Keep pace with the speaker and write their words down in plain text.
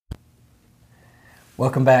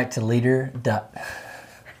Welcome back to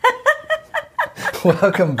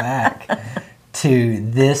Welcome back to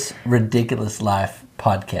This Ridiculous Life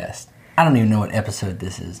podcast. I don't even know what episode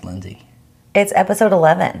this is, Lindsay. It's episode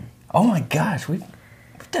 11. Oh my gosh, we've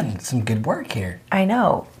done some good work here. I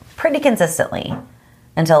know. Pretty consistently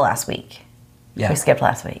until last week. Yeah. We skipped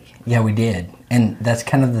last week. Yeah, we did. And that's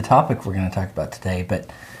kind of the topic we're going to talk about today.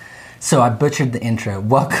 So I butchered the intro.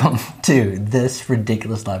 Welcome to This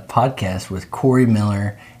Ridiculous Life podcast with Corey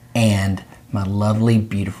Miller and my lovely,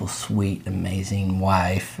 beautiful, sweet, amazing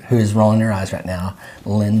wife, who is rolling her eyes right now,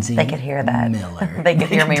 Lindsay They could hear that. Miller. They could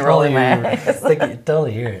hear me rolling my eyes. They could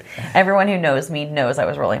totally hear it. Everyone who knows me knows I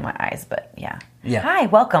was rolling my eyes, but yeah. Yeah. Hi,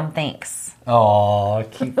 welcome, thanks. Oh,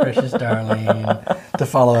 cute, precious darling. To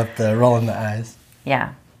follow up the rolling the eyes.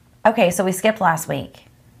 Yeah. Okay, so we skipped last week.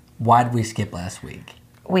 Why did we skip last week?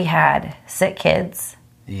 We had sick kids.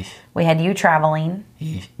 Yeesh. We had you traveling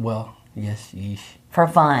Yeesh. Well, yes, yeesh. for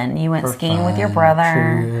fun. You went For skiing with your fun.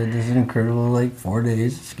 brother. True. This is incredible, 4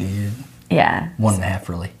 days of skiing. Yeah. 1.5,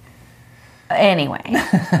 really. Anyway,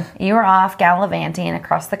 you were off gallivanting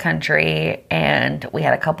across the country, and we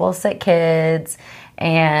had a couple of sick kids,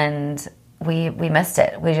 and we missed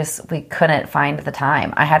it. We couldn't find the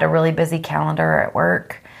time. I had a really busy calendar at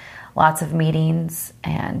work, lots of meetings,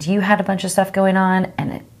 and you had a bunch of stuff going on,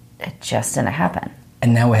 and it just didn't happen.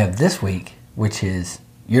 And now we have this week, which is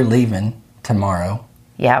you're leaving tomorrow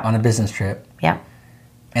Yep. on a business trip, Yep.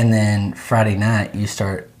 and then Friday night you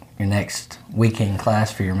start your next weekend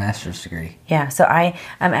class for your master's degree. Yeah, so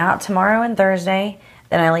I'm out tomorrow and Thursday,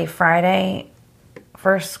 then I leave Friday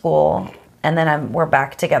for school, and then we're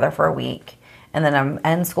back together for a week, and then I'm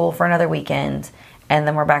in school for another weekend, and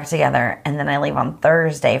then we're back together, and then I leave on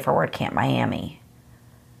Thursday for WordCamp Miami.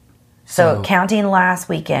 So counting last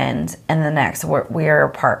weekend and the next, we're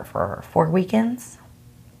apart for 4 weekends.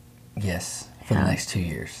 Yes, for the next 2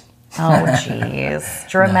 years. Oh, jeez.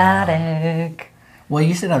 Dramatic. Well,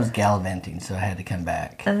 you said I was gallivanting, so I had to come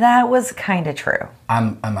back. That was kind of true.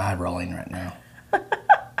 I'm eye rolling right now.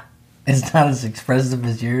 It's not as expressive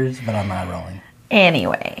as yours, but I'm eye rolling.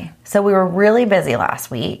 Anyway, so we were really busy last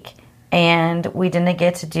week, and we didn't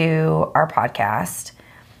get to do our podcast,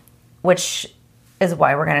 which is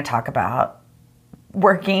why we're going to talk about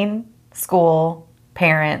working, school,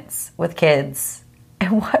 parents with kids,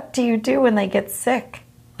 and what do you do when they get sick?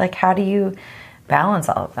 Like, how do you balance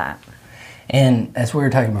all of that? And as we were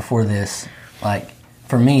talking before this,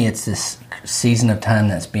 for me, it's this season of time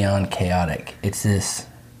that's beyond chaotic. It's this,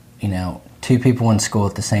 2 people in school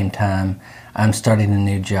at the same time. I'm starting a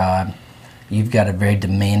new job. You've got a very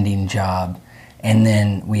demanding job. And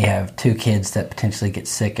then we have 2 kids that potentially get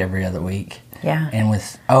sick every other week. Yeah.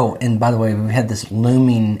 And by the way, we've had this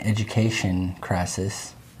looming education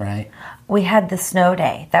crisis, right? We had the snow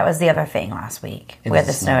day. That was the other thing last week. We had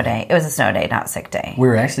the snow day. It was a snow day, not sick day. We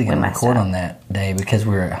were actually going to record on that day because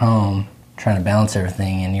we were at home trying to balance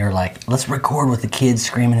everything, and you're like, let's record with the kids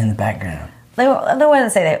screaming in the background. They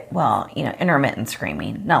wouldn't say that, well, intermittent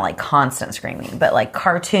screaming, not like constant screaming, but like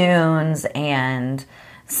cartoons and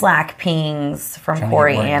Slack pings from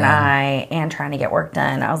Corey and I, and trying to get work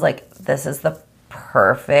done. I was like, this is the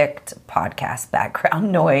perfect podcast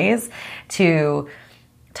background noise to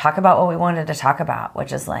talk about what we wanted to talk about,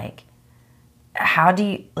 which is how do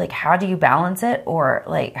you balance it?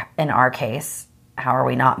 Or in our case, how are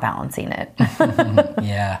we not balancing it?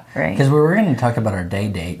 Yeah. Right. Because we were going to talk about our day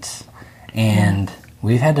dates, and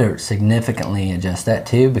we've had to significantly adjust that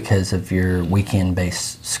too because of your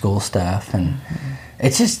weekend-based school stuff. And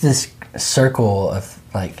it's just this circle of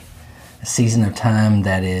a season of time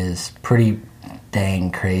that is pretty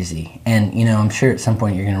dang crazy. And, I'm sure at some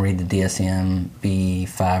point you're going to read the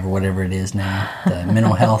DSM-5 or whatever it is now, the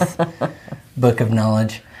mental health book of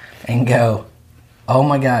knowledge, and go, oh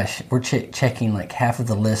my gosh, we're checking half of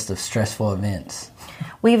the list of stressful events.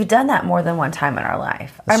 We've done that more than one time in our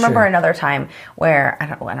life. I remember another time where, I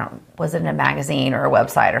don't, was it in a magazine or a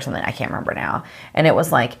website or something? I can't remember now. And it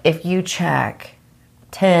was if you check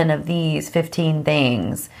 10 of these 15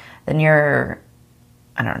 things, then you're,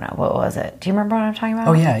 I don't know, what was it? Do you remember what I'm talking about?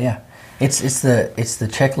 Oh yeah. It's the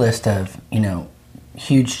checklist of,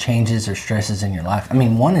 huge changes or stresses in your life. I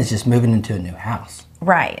mean, one is just moving into a new house.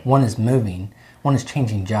 Right. One is moving. One is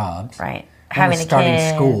changing jobs. Right. Having starting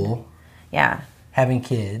school. Yeah. Having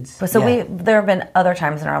kids. But so there have been other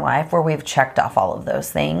times in our life where we've checked off all of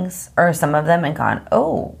those things, or some of them, and gone,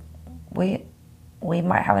 oh, we we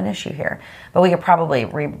might have an issue here. But we could probably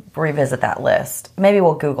revisit that list. Maybe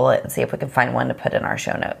we'll Google it and see if we can find one to put in our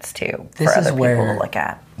show notes too for other people to look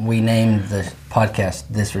at. We named the podcast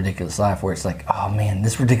This Ridiculous Life, where it's like, oh man,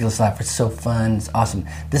 this ridiculous life is so fun, it's awesome.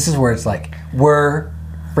 This is where it's like, we're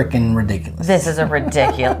freaking ridiculous. This is a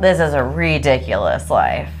ridiculous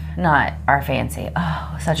life, not our fancy.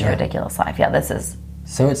 Oh, such a ridiculous life. Yeah, this is.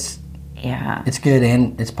 So it's good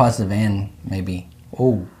and it's positive and maybe,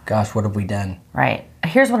 oh gosh, what have we done? Right.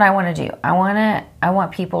 Here's what I want to do. I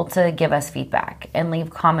want people to give us feedback and leave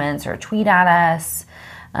comments or tweet at us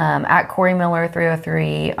at Corey Miller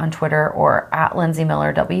 303 on Twitter or at Lindsay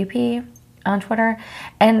Miller WP on Twitter.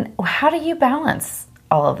 And how do you balance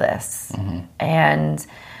all of this? Mm-hmm. And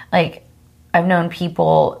like, I've known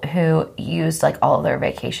people who used like all of their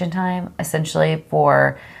vacation time essentially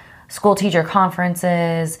for school teacher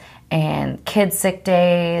conferences and kids' sick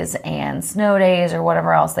days and snow days or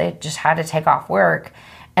whatever else. They just had to take off work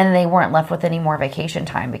and they weren't left with any more vacation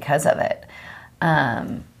time because of it.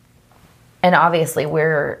 And obviously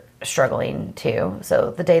we're struggling too.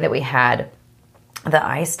 So the day that we had the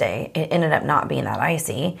ice day, it ended up not being that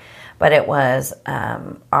icy, but it was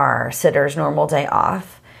our sitter's normal day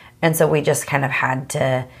off. And so we just kind of had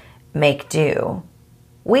to make do.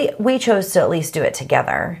 We chose to at least do it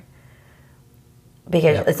together.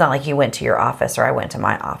 Because it's not like you went to your office or I went to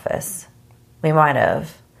my office. One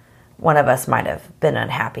of us might have been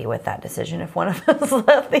unhappy with that decision if one of us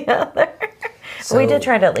left the other. So, we did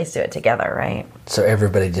try to at least do it together, right? So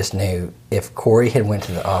everybody just knew if Corey had went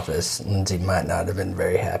to the office, Lindsay might not have been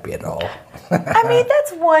very happy at all. I mean,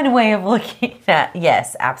 that's one way of looking at.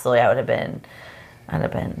 Yes, absolutely. I'd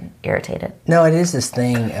have been irritated. No, it is this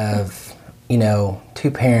thing of,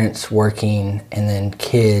 two parents working and then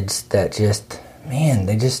kids that just... Man,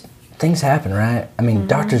 things happen, right? I mean,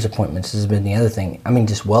 doctor's appointments has been the other thing. I mean,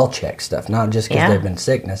 just well-check stuff, not just because they've been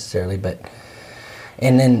sick necessarily, but...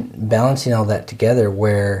 And then balancing all that together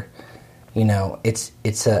where, it's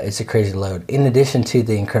a crazy load. In addition to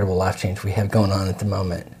the incredible life change we have going on at the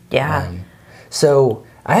moment. Yeah. So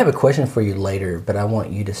I have a question for you later, but I want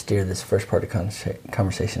you to steer this first part of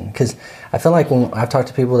conversation. Because I feel like when I've talked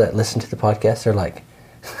to people that listen to the podcast, they're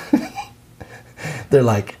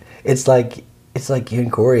like, it's like you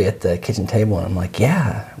and Corey at the kitchen table, and I'm like,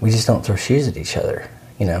 yeah, we just don't throw shoes at each other,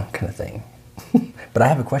 kind of thing. But I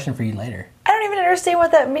have a question for you later. I don't even understand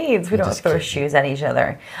what that means. We don't throw shoes at each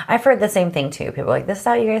other. I've heard the same thing too. People are like, this is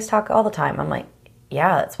how you guys talk all the time. I'm like,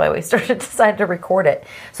 yeah, that's why we decided to record it.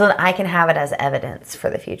 So that I can have it as evidence for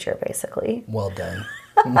the future, basically. Well done.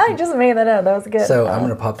 I just made that up. That was good. So I'm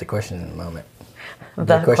going to pop the question in a moment.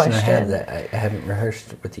 The question I have that I haven't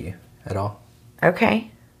rehearsed with you at all. Okay.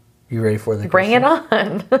 You ready for the Bring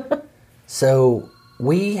question? It on. So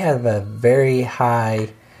we have a very high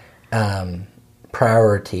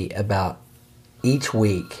priority about each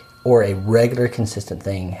week or a regular consistent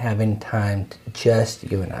thing having time to just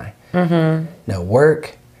you and I. Mm-hmm. No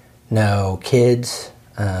work, no kids.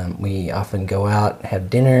 We often go out, have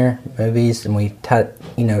dinner, movies, and we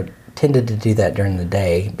tended to do that during the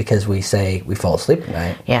day because we say we fall asleep at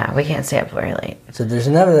night. Yeah, we can't stay up very late. So there's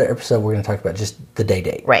another episode we're going to talk about just the day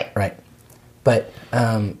date. Right. But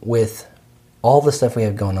with all the stuff we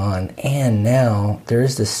have going on, and now there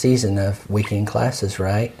is this season of weekend classes,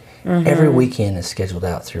 right? Mm-hmm. Every weekend is scheduled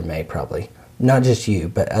out through May, probably. Not just you,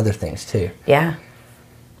 but other things too. Yeah.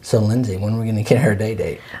 So, Lindsay, when are we going to get our day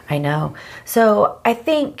date? I know. So, I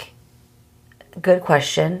think, good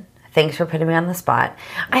question. Thanks for putting me on the spot.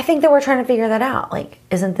 I think that we're trying to figure that out. Like,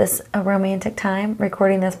 isn't this a romantic time,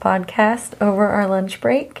 recording this podcast over our lunch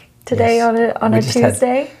break today on a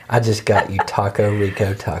Tuesday? I just got you Taco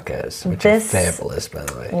Rico tacos, which are fabulous, by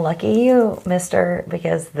the way. Lucky you, mister,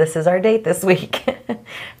 because this is our date this week.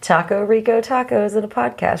 Taco Rico tacos and a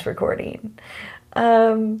podcast recording.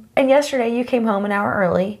 And yesterday you came home an hour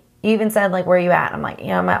early. You even said, like, where are you at? I'm like,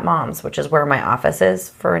 I'm at Mom's, which is where my office is,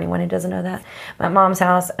 for anyone who doesn't know that. I'm at Mom's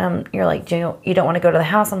house. You're like, you don't want to go to the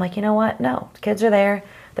house? I'm like, you know what? No, the kids are there.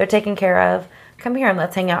 They're taken care of. Come here and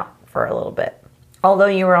let's hang out for a little bit. Although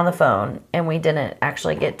you were on the phone and we didn't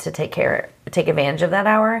actually get to take advantage of that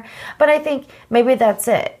hour. But I think maybe that's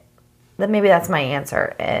it. Maybe that's my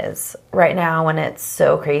answer, is right now when it's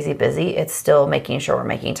so crazy busy, it's still making sure we're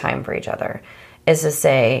making time for each other. Is to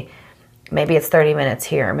say, maybe it's 30 minutes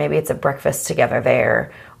here, maybe it's a breakfast together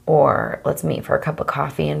there, or let's meet for a cup of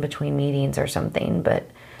coffee in between meetings or something, but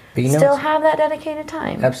still have that dedicated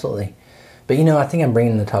time. Absolutely. But, I think I'm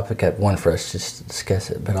bringing the topic up, one, for us just to discuss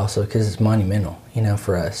it, but also because it's monumental,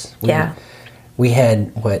 for us. We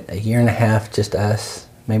had, a year and a half, just us,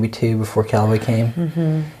 maybe 2 before Callaway came.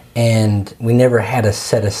 Mm-hmm. And we never had a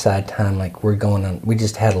set aside time like we're going on. We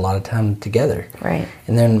just had a lot of time together. Right.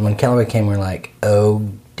 And then when Callaway came, we're like, oh,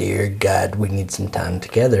 dear God, we need some time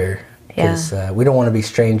together. Because we don't want to be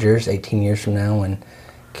strangers 18 years from now when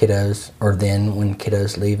kiddos, or then when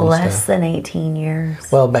kiddos leave and Less stuff. than 18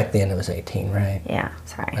 years. Well, back then it was 18, right? Yeah,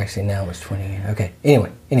 sorry. Actually, now it was 20. Okay.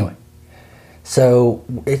 Anyway. So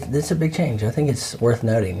it's a big change. I think it's worth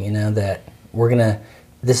noting, that we're going to,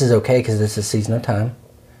 this is okay because this is seasonal time,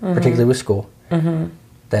 particularly with school,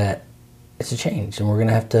 that it's a change. And we're going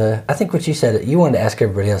to have to, I think what you said, you wanted to ask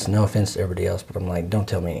everybody else, no offense to everybody else, but I'm like, don't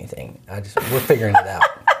tell me anything. We're figuring it out.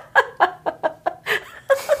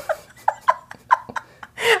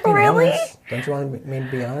 Really? Honest? Don't you want me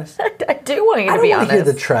to be honest? I do want you to I don't be want honest. to hear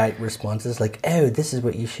the trite responses like, oh, this is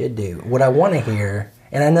what you should do. What I want to hear,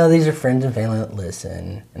 and I know these are friends and family that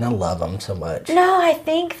listen, and I love them so much. No, I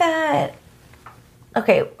think that,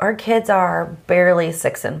 okay, our kids are barely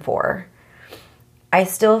 6 and 4. I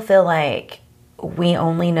still feel like we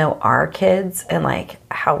only know our kids and like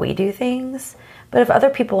how we do things. But if other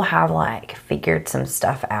people have like figured some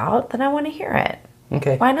stuff out, then I want to hear it.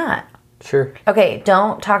 Okay. Why not? Sure. Okay,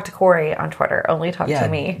 don't talk to Corey on Twitter. Only talk to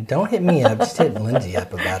me. Don't hit me up. Just hit Lindsay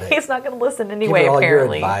up about it. He's not going to listen Give anyway, her all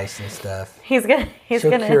apparently. your advice and stuff. She'll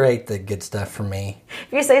Curate the good stuff for me.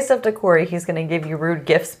 If you say stuff to Corey, he's going to give you rude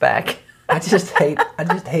gifts back. I just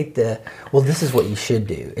hate the, well, this is what you should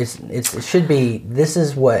do. It should be, this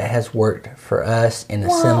is what has worked for us in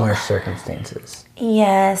similar circumstances.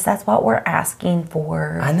 Yes, that's what we're asking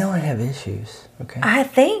for. I know I have issues, okay? I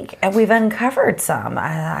think we've uncovered some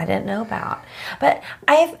I didn't know about. But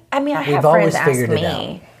I have We've friends always ask figured it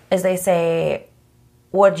me, as they say,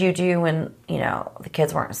 what'd you do when, the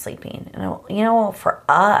kids weren't sleeping? And, for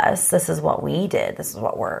us, this is what we did. This is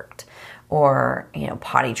what worked. Or,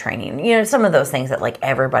 potty training. Some of those things that, like,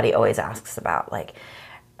 everybody always asks about. Like,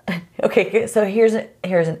 okay, so here's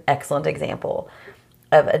an excellent example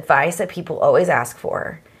of advice that people always ask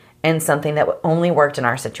for and something that only worked in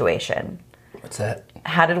our situation. What's that?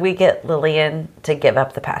 How did we get Lillian to give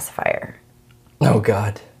up the pacifier? Oh,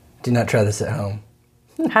 God. Do not try this at home.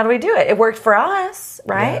 How do we do it? It worked for us,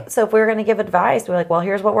 right? Yeah. So if we were going to give advice, we're like, well,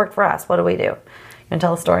 here's what worked for us. What do we do? You want to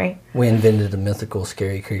tell a story? We invented a mythical,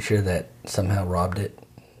 scary creature that somehow robbed it.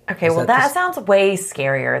 Okay, well, that sounds way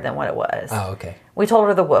scarier than what it was. Oh, okay. We told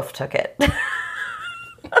her the wolf took it.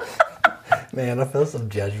 Man, I feel some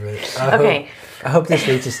judgment. Okay. I hope this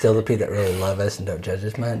reaches still the people that really love us and don't judge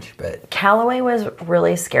us much. But Callaway was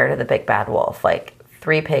really scared of the big bad wolf, like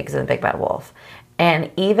 3 pigs and the big bad wolf.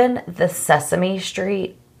 And even the Sesame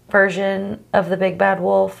Street version of the big bad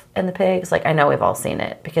wolf and the pigs, like I know we've all seen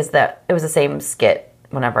it because it was the same skit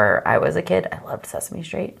whenever I was a kid. I loved Sesame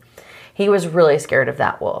Street. He was really scared of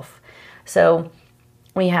that wolf. So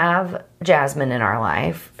we have Jasmine in our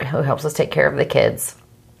life who helps us take care of the kids.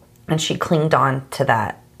 And she clinged on to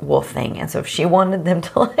that wolf thing. And so if she wanted them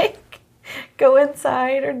to like go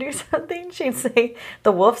inside or do something, she'd say,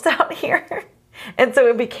 the wolf's out here. And so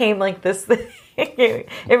it became like this thing.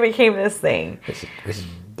 It became this thing.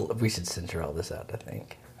 we should censor all this out, I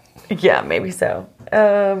think. Yeah, maybe so.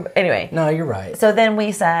 Anyway. No, you're right. So then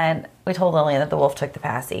we told Lillian that the wolf took the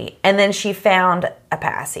passy. And then she found a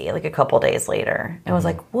passy like a couple days later. And was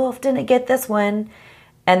like, wolf didn't get this one.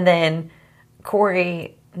 And then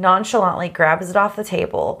Corey nonchalantly grabs it off the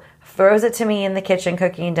table, throws it to me in the kitchen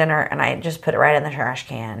cooking dinner, and I just put it right in the trash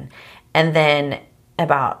can. And then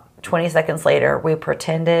about 20 seconds later, we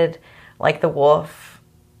pretended like the wolf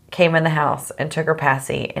came in the house and took her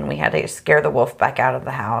passy, and we had to scare the wolf back out of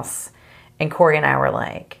the house. And Corey and I were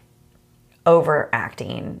like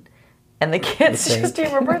overacting. And the kids just, do you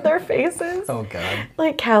remember their faces? Oh, God.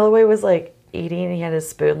 Like Callaway was like eating, and he had his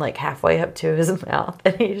spoon like halfway up to his mouth,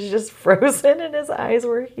 and he's just frozen, and his eyes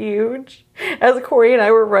were huge. As Corey and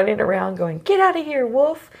I were running around going, get out of here,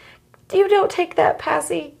 wolf. You don't take that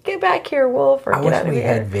passy. Get back here, wolf. Or I get out wish of we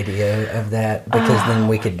here. had video of that because then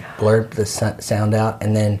we could blurb the sound out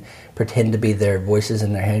and then pretend to be their voices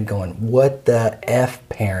in their head going, what the F,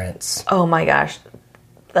 parents? Oh my gosh.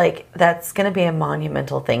 Like, that's going to be a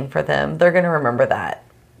monumental thing for them. They're going to remember that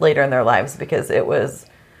later in their lives because it was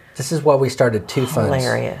This is why we started 2 funds.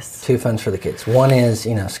 hilarious. 2 funds for the kids. One is,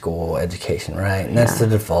 school, education, right? And that's the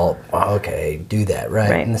default. Oh, okay, do that,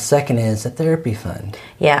 right? And the second is a therapy fund.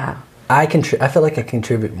 Yeah. I feel like I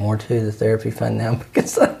contribute more to the therapy fund now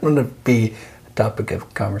because I'm going to be a topic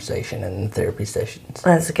of conversation in therapy sessions.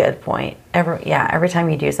 That's a good point. Every time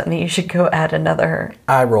you do something, you should go add another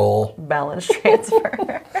I roll. balance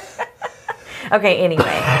transfer. Okay,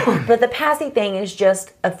 anyway. But the passy thing is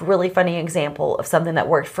just a really funny example of something that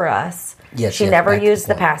worked for us. Yes, she yes, never back to the used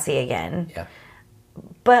the point. passy again. Yeah.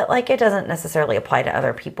 But, like, it doesn't necessarily apply to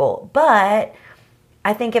other people. But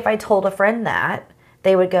I think if I told a friend that,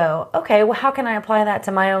 they would go, okay, well, how can I apply that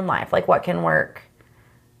to my own life? Like, what can work?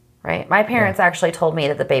 Right? My parents actually told me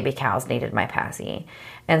that the baby cows needed my passy.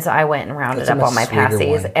 And so I went and rounded up all my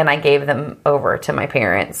passies, and I gave them over to my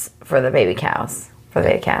parents for the baby cows, for the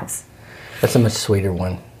baby calves. That's a much sweeter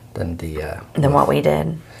one than the... than what we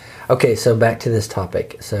did. Okay, so back to this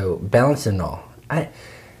topic. So, balance and all.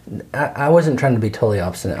 I wasn't trying to be totally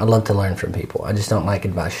obstinate. I love to learn from people. I just don't like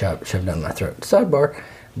advice shoved down my throat. Sidebar.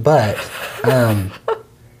 But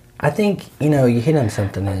I think, you hit on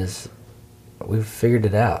something is we've figured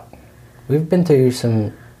it out. We've been through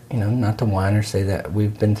some, not to whine or say that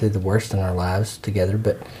we've been through the worst in our lives together,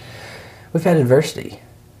 but we've had adversity.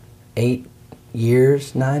 9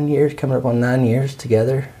 years, coming up on 9 years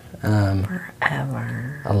together.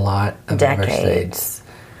 Forever. A lot of decades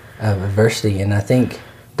of adversity, and I think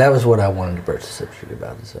that was what I wanted to broach the subject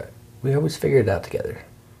about, is that we always figure it out together.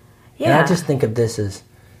 Yeah. And I just think of this as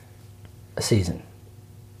a season.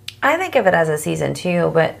 I think of it as a season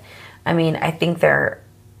too, but I mean, I think there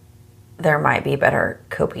might be better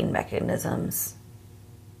coping mechanisms.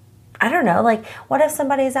 I don't know, like, what if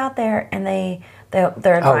somebody's out there and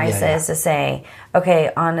their advice is to say,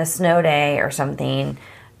 okay, on a snow day or something,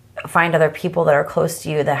 find other people that are close to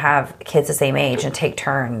you that have kids the same age and take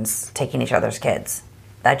turns taking each other's kids.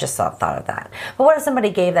 I just thought of that. But what if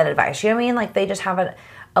somebody gave that advice? You know what I mean? Like, they just have it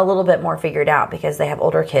a little bit more figured out because they have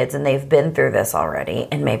older kids and they've been through this already,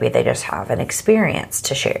 and maybe they just have an experience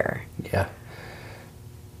to share. Yeah.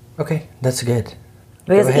 Okay, that's good.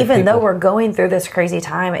 Because even though we're going through this crazy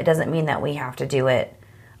time, it doesn't mean that we have to do it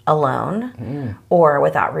alone or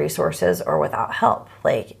without resources or without help.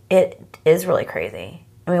 Like, it is really crazy.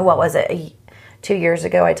 I mean, what was it? 2 years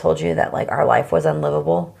ago, I told you that, like, our life was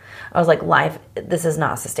unlivable. I was like, this is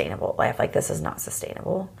not sustainable. Life like this is not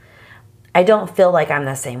sustainable. I don't feel like I'm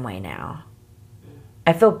the same way now.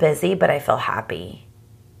 I feel busy, but I feel happy.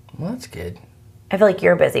 Well, that's good. I feel like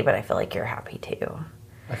you're busy, but I feel like you're happy too.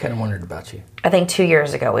 I kind of wondered about you. I think 2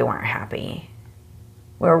 years ago we weren't happy.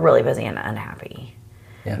 We were really busy and unhappy.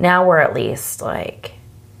 Yeah. Now we're at least, like,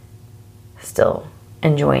 still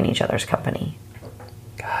enjoying each other's company.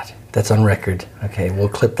 God, that's on record. Okay, we'll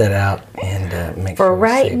clip that out and make sure. For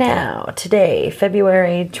right now, today,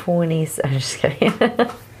 February 20th. I'm just kidding.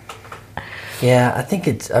 Yeah, I think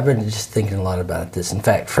I've been just thinking a lot about this. In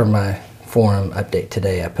fact, for my forum update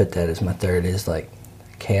today, I put that as my third, is like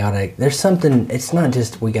chaotic. There's something, it's not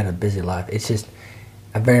just we got a busy life. It's just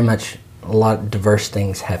a lot of diverse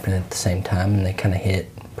things happening at the same time, and they kind of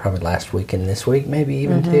hit probably last week and this week, maybe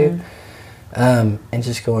even too. And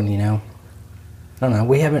just going, I don't know,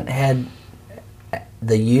 we haven't had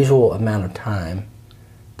the usual amount of time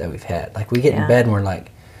that we've had. Like, we get in bed and we're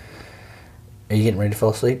like, are you getting ready to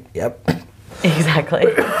fall asleep? Yep. Exactly.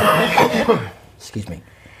 Excuse me.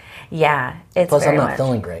 Yeah, it's Plus, very I'm not much.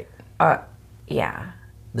 feeling great. Yeah.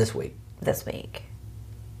 This week.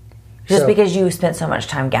 Just because you spent so much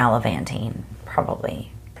time gallivanting,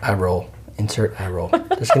 probably. I roll. Insert eye roll.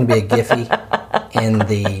 There's going to be a Giphy in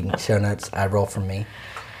the show notes. Eye roll from me.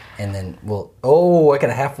 And then I got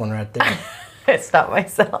a half one right there. I stopped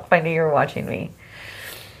myself. I knew you were watching me.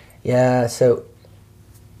 Yeah, so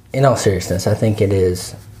in all seriousness, I think it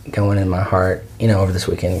is going in my heart, over this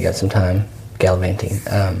weekend, we got some time gallivanting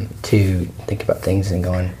to think about things and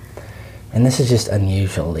going, and this is just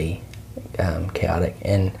unusually chaotic,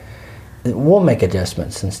 and we'll make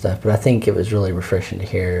adjustments and stuff, but I think it was really refreshing to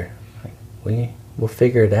hear, like, we'll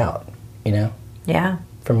figure it out, Yeah.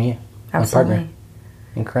 from you, Absolutely. my partner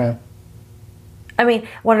in crime. I mean,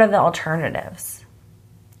 what are the alternatives?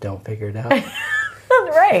 Don't figure it out.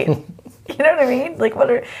 Right. You know what I mean? Like,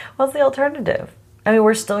 what's the alternative? I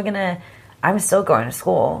mean, I'm still going to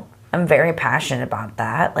school. I'm very passionate about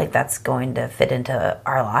that. Like, that's going to fit into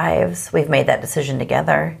our lives. We've made that decision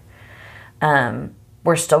together.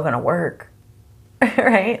 We're still going to work,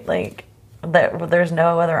 right? Like, there's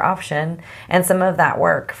no other option. And some of that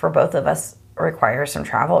work for both of us requires some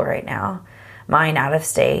travel right now. Mine out of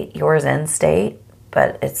state, yours in state,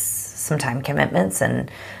 but it's some time commitments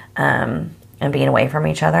and being away from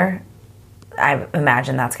each other. I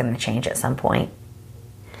imagine that's going to change at some point.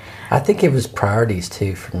 I think it was priorities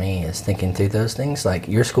too for me, is thinking through those things. Like,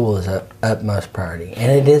 your school is utmost priority, and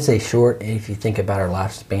it is a short, if you think about our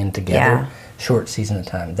lifespan together, short season of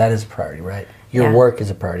time. That is a priority, right? Your work is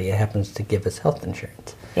a priority. It happens to give us health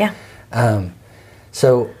insurance. Yeah.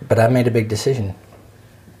 But I made a big decision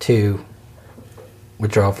to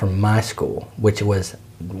withdraw from my school, which was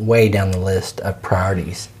way down the list of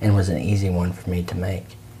priorities and was an easy one for me to make.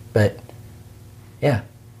 But yeah, and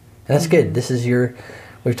that's good. This is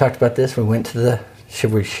we've talked about this. We went to the.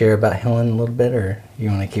 Should we share about Helen a little bit, or you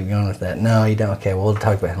want to keep going with that? No, you don't. Okay, we'll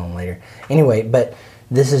talk about Helen later. Anyway, but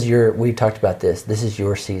this is we talked about this. This is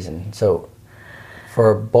your season. So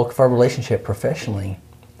for bulk of our relationship professionally,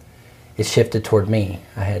 it shifted toward me.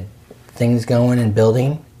 I had things going and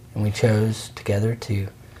building, and we chose together to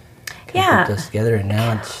put those together, and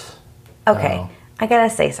now it's... Okay, I gotta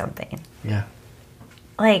say something. Yeah.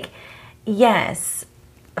 Like, yes,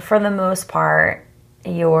 for the most part,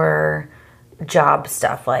 your job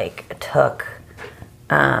stuff, like, took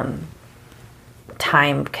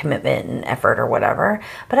time, commitment, and effort or whatever,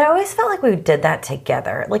 but I always felt like we did that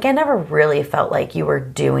together. Like, I never really felt like you were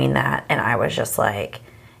doing that and I was just, like,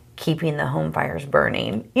 keeping the home fires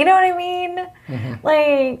burning. You know what I mean? Mm-hmm.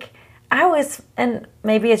 Like, I was, and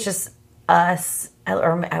maybe it's just us,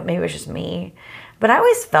 or maybe it was just me, but I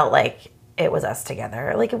always felt like it was us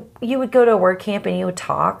together. Like, you would go to a work camp and you would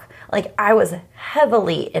talk. Like, I was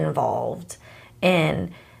heavily involved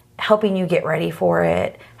in helping you get ready for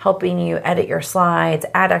it, helping you edit your slides,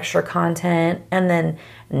 add extra content, and then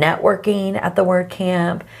networking at the word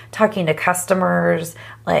camp, talking to customers,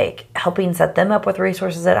 like helping set them up with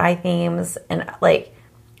resources at iThemes. And like,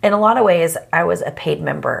 in a lot of ways, I was a paid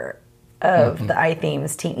member of the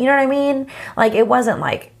iThemes team. You know what I mean? Like, it wasn't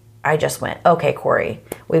like I just went, okay, Corey,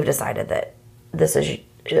 we've decided that this is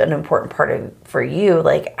an important part of for you.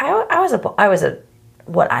 Like, I was a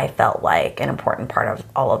what I felt like an important part of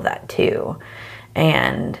all of that too.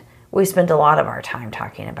 And we spent a lot of our time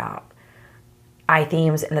talking about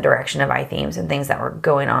iThemes and the direction of iThemes and things that were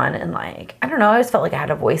going on. And like, I don't know, I always felt like I had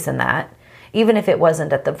a voice in that, even if it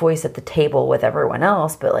wasn't at the voice at the table with everyone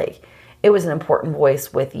else, but like, it was an important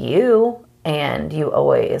voice with you, and you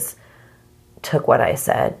always took what I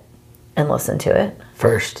said and listened to it.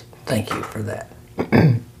 First, thank you for that.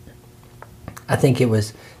 I think it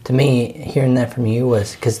was, to me, hearing that from you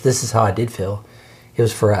was, because this is how I did feel, it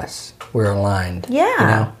was for us. We're aligned. Yeah. You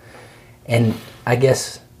know? And I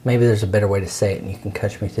guess maybe there's a better way to say it, and you can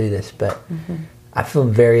coach me through this, but I feel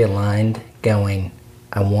very aligned going,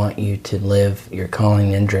 I want you to live your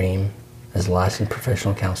calling and dream as a licensed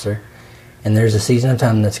professional counselor. And there's a season of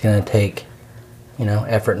time that's going to take,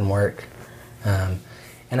 effort and work.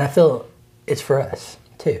 And I feel it's for us,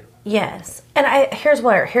 too. Yes. And here's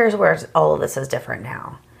where all of this is different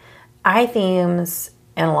now. iThemes,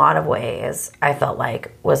 in a lot of ways, I felt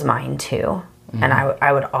like was mine too. Mm-hmm. And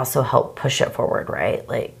I would also help push it forward, right?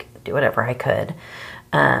 Like, do whatever I could,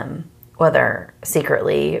 whether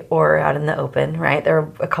secretly or out in the open, right? There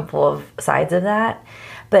are a couple of sides of that.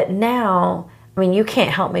 But now, I mean, you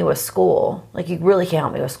can't help me with school. Like, you really can't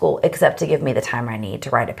help me with school except to give me the time I need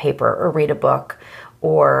to write a paper or read a book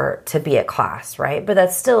or to be at class, right? But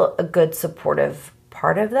that's still a good supportive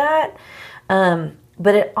part of that.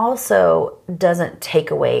 But it also doesn't take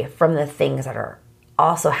away from the things that are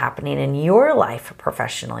also happening in your life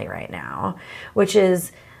professionally right now, which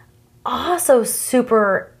is also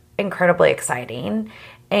super incredibly exciting.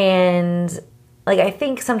 And like, I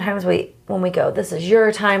think sometimes when we go, this is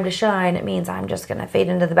your time to shine, it means I'm just going to fade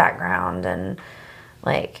into the background and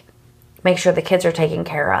like make sure the kids are taken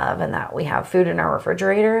care of and that we have food in our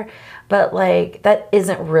refrigerator. But like, that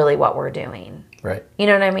isn't really what we're doing. Right. You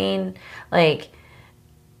know what I mean? Like,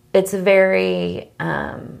 it's very,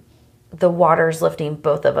 the water's lifting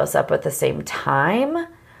both of us up at the same time.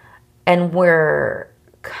 And we're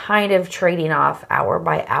kind of trading off hour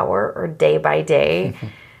by hour or day by day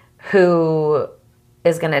who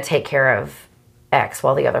is going to take care of X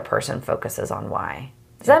while the other person focuses on Y.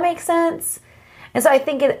 Does that make sense? And so I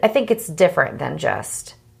think it's different than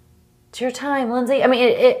just, it's your time, Lindsay. I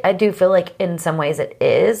mean, I do feel like in some ways it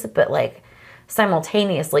is, but like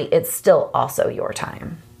simultaneously, it's still also your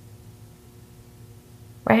time.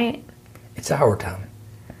 Right? It's our time.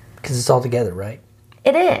 Because it's all together, right?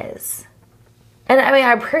 It is. And I mean,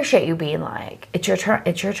 I appreciate you being like, it's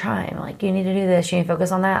your time. Like, you need to do this, you need to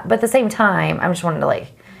focus on that. But at the same time, I'm just wanting to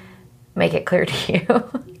like make it clear to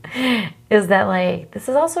you is that like, this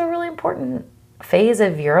is also a really important phase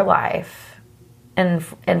of your life and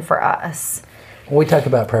for us. We talk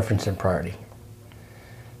about preference and priority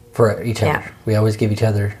for each other. Yeah. We always give each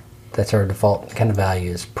other, that's our default kind of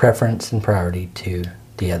values, preference and priority to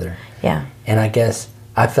the other. Yeah. And I guess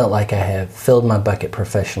I felt like I have filled my bucket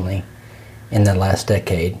professionally in the last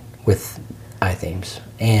decade with iThemes.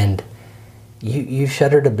 And you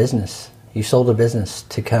shuttered a business. You sold a business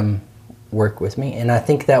to come work with me. And I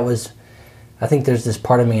think there's this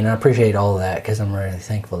part of me, and I appreciate all of that because I'm really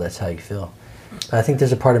thankful that's how you feel. But I think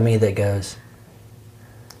there's a part of me that goes,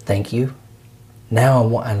 thank you. Now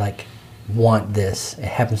I want this. It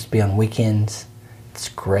happens to be on weekends. It's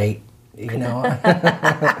great. You know,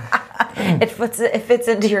 it fits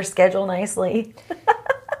into your schedule nicely.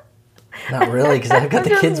 not really, because I've got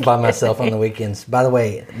the kids by myself on the weekends. By the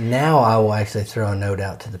way, now I will actually throw a note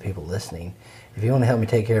out to the people listening. If you want to help me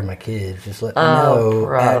take care of my kids, just let me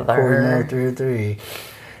know at Corey Miller 303.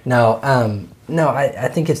 No, I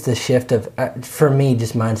think it's the shift of, for me,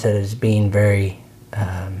 just mindset is being very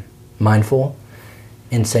mindful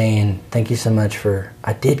and saying, thank you so much for,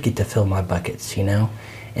 I did get to fill my buckets, you know?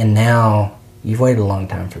 And now, you've waited a long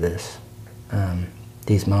time for this,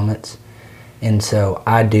 these moments. And so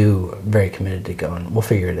I do very committed to going, we'll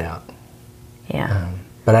figure it out. Yeah.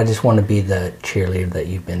 But I just want to be the cheerleader that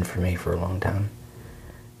you've been for me for a long time.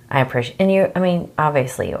 I appreciate, and you, I mean,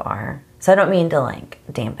 obviously you are. So I don't mean to like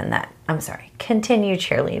dampen that. I'm sorry. Continue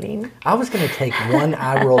cheerleading. I was going to take one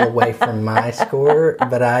eye roll away from my score,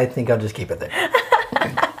 but I think I'll just keep it there.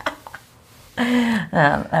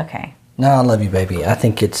 Okay. No, I love you, baby. I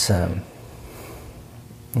think it's, you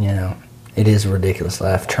know, it is a ridiculous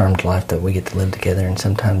life, charmed life that we get to live together. And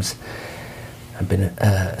sometimes I've been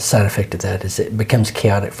a side effect of that is it becomes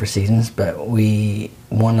chaotic for seasons, but we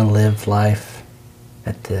want to live life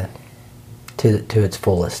at to its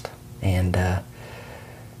fullest. And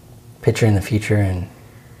picturing the future and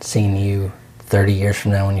seeing you 30 years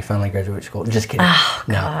from now when you finally graduate school. Just kidding. Oh,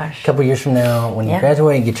 no, gosh. A couple years from now when you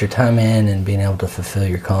graduate and get your time in and being able to fulfill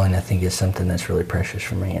your calling, I think is something that's really precious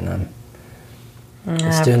for me. And I'm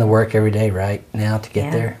just doing the work every day right now to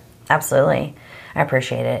get there. Absolutely. I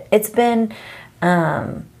appreciate it. It's been,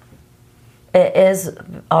 it is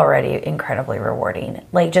already incredibly rewarding.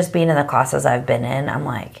 Like just being in the classes I've been in, I'm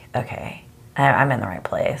like, okay, I'm in the right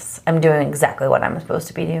place. I'm doing exactly what I'm supposed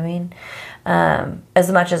to be doing.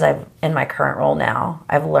 As much as I've, in my current role now,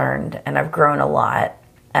 I've learned and I've grown a lot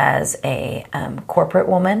as a corporate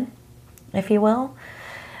woman, if you will.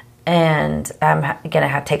 And I'm going to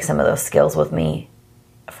have to take some of those skills with me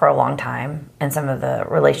for a long time, and some of the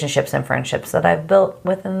relationships and friendships that I've built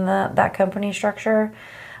within that company structure.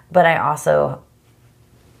 But I also,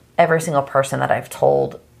 every single person that I've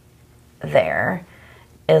told there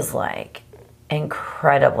is like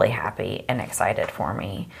incredibly happy and excited for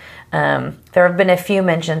me. There have been a few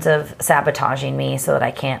mentions of sabotaging me so that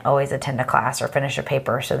I can't always attend a class or finish a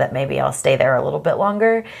paper, so that maybe I'll stay there a little bit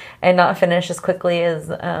longer and not finish as quickly as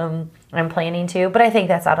I'm planning to. But I think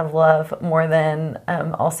that's out of love more than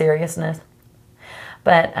all seriousness.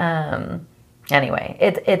 But anyway,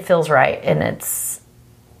 it feels right, and it's,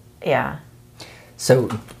 yeah. So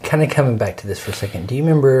kind of coming back to this for a second, do you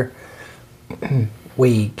remember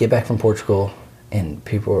we get back from Portugal and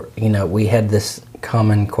people, you know, we had this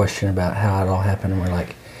common question about how it all happened, and we're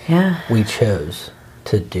like, we chose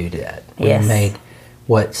to do that. We made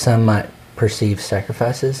what some might perceive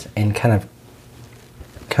sacrifices, and kind of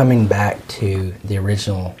coming back to the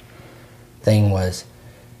original thing was,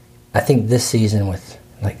 I think this season with,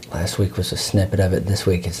 like last week was a snippet of it, this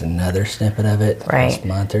week is another snippet of it. Right. Last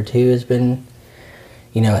month or two has been,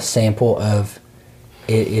 you know, a sample of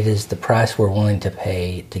it is the price we're willing to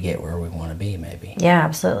pay to get where we want to be, maybe. Yeah,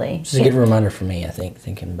 absolutely. It's a good reminder for me, I think,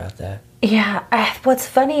 thinking about that. Yeah. What's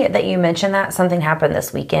funny that you mentioned that, something happened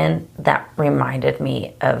this weekend that reminded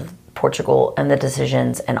me of Portugal and the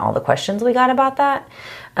decisions and all the questions we got about that.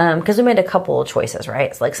 Because we made a couple of choices,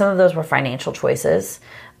 right? So like some of those were financial choices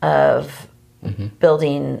of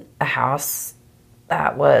building a house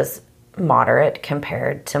that was moderate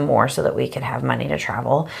compared to more, so that we could have money to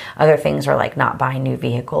travel. Other things are like not buying new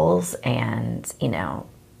vehicles and, you know,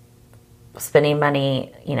 spending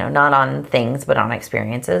money, you know, not on things but on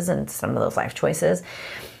experiences and some of those life choices.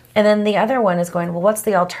 And then the other one is going, well, what's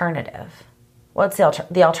the alternative? What's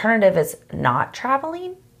the alternative is not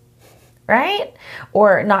traveling, right?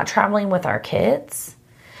 Or not traveling with our kids.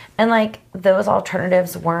 And like those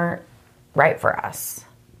alternatives weren't right for us,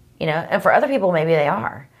 you know, and for other people maybe they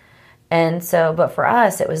are. And so, but for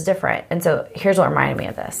us, it was different. And so here's what reminded me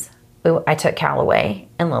of this. I took Callaway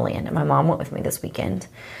and Lillian, and my mom went with me this weekend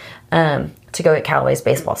to go get Callaway's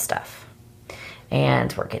baseball stuff.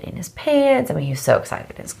 And we're getting his pants. I mean, he was so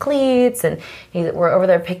excited. His cleats. And we're over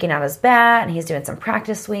there picking out his bat, and he's doing some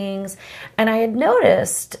practice swings. And I had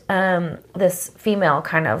noticed this female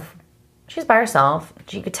she's by herself.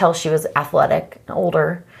 You could tell she was athletic,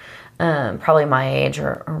 older, probably my age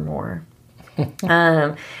or more.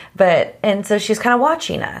 And so she's kind of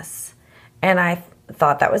watching us, and I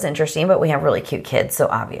thought that was interesting, but we have really cute kids, so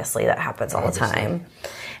obviously that happens all the time.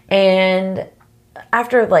 And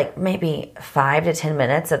after like maybe 5 to 10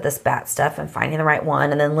 minutes of this bat stuff and finding the right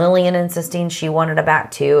one, and then Lillian insisting she wanted a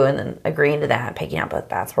bat too, and then agreeing to that, picking out both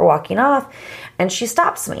bats, we're walking off, and she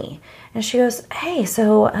stops me and she goes, hey,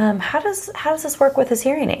 so how does this work with his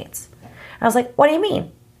hearing aids? I was like, what do you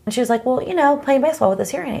mean? And she was like, well, playing baseball with his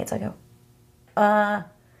hearing aids. I go, I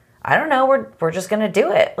don't know. We're just going to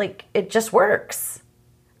do it. Like, it just works.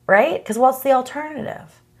 Right? Because what's the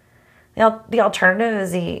alternative? The alternative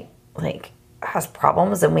is he, like, has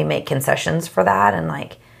problems and we make concessions for that, and,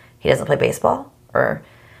 like, he doesn't play baseball, or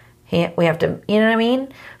we have to, you know what I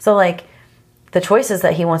mean? So, like, the choice is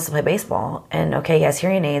that he wants to play baseball, and okay, he has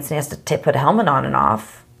hearing aids and he has to put a helmet on and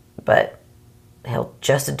off, but he'll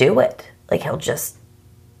just do it. Like, he'll just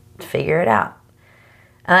figure it out.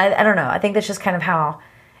 And I don't know. I think that's just kind of how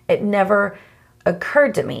it never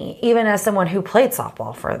occurred to me, even as someone who played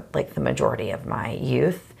softball for, like, the majority of my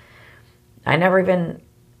youth. I never even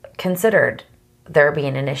considered there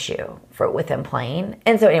being an issue with him playing.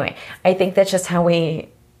 And so anyway, I think that's just how we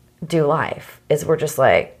do life, is we're just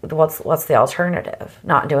like, what's the alternative?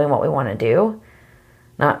 Not doing what we want to do,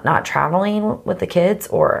 not traveling with the kids,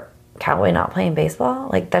 or Callaway not playing baseball.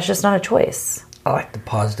 Like, that's just not a choice. I like the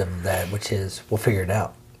positive of that, which is we'll figure it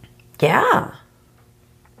out. Yeah,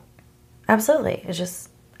 absolutely. It's just,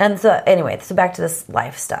 and so anyway, so back to this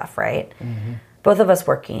life stuff, right? Mm-hmm. Both of us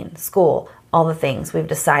working, school, all the things. We've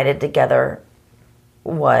decided together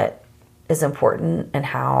what is important and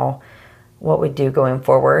what we do going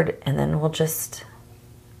forward, and then we'll just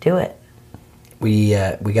do it. We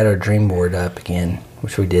got our dream board up again,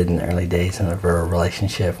 which we did in the early days of our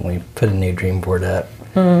relationship, and we put a new dream board up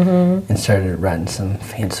and started writing some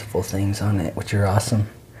fanciful things on it, which are awesome.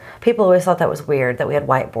 People always thought that was weird, that we had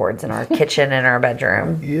whiteboards in our kitchen and our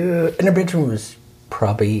bedroom. Yeah, and our bedroom was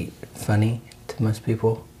probably funny to most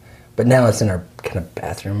people, but now it's in our kind of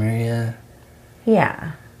bathroom area.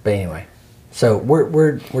 Yeah. But anyway, so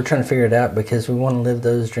we're trying to figure it out because we want to live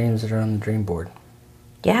those dreams that are on the dream board.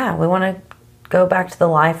 Yeah, we want to go back to the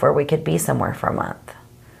life where we could be somewhere for a month.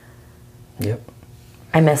 Yep.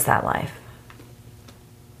 I miss that life.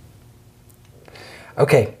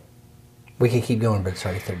 Okay. We could keep going, but it's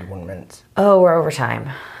already 31 minutes. Oh, we're over time.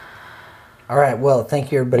 All right. Well,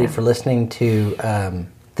 thank you, everybody, for listening to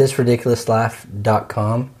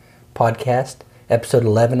thisridiculouslife.com podcast. Episode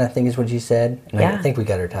 11, I think is what you said. And yeah. I think we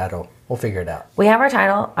got our title. We'll figure it out. We have our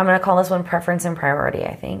title. I'm going to call this one Preference and Priority,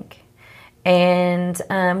 I think. And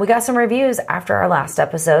we got some reviews after our last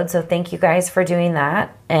episode, so thank you guys for doing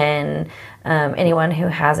that. And anyone who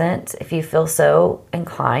hasn't, if you feel so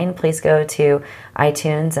inclined, please go to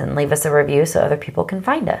iTunes and leave us a review so other people can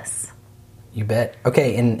find us. You bet.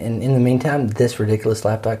 Okay, and in the meantime,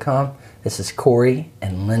 thisridiculouslife.com. This is Corey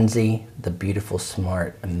and Lindsay, the beautiful,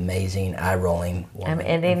 smart, amazing, eye-rolling woman. I'm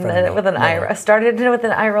ending with an eye roll. Started with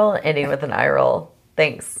an eye roll and ending with an eye roll.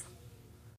 Thanks.